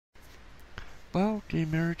Well, gay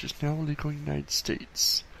marriage is now legal in the United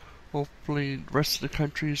States. Hopefully the rest of the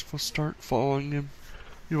countries will start following him.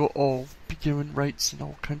 We will all be given rights in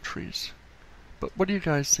all countries. But what do you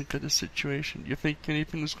guys think of this situation? Do you think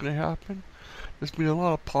anything is going to happen? There's been a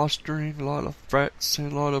lot of posturing, a lot of threats,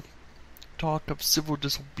 and a lot of talk of civil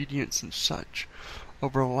disobedience and such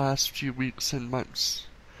over the last few weeks and months.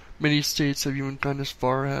 Many states have even gone as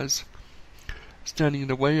far as standing in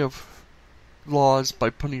the way of laws by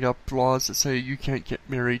putting up laws that say you can't get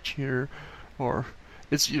married here, or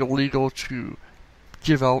it's illegal to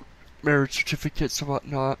give out marriage certificates and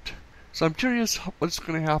whatnot. So I'm curious what's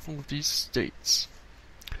going to happen with these states.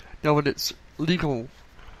 Now that it's legal,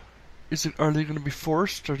 are they going to be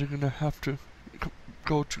forced? Are they going to have to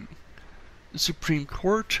go to the Supreme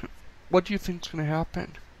Court? What do you think is going to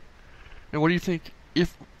happen? And what do you think,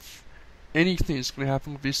 if anything, is going to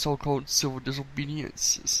happen with these so-called civil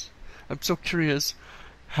disobediences? I'm so curious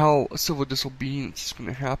how a civil disobedience is going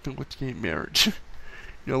to happen with gay marriage.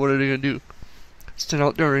 What are they going to do? Stand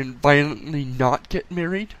out there and violently not get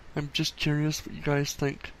married? I'm just curious what you guys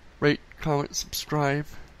think. Rate, comment, subscribe,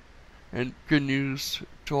 and good news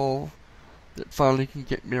to all that finally can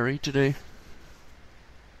get married today.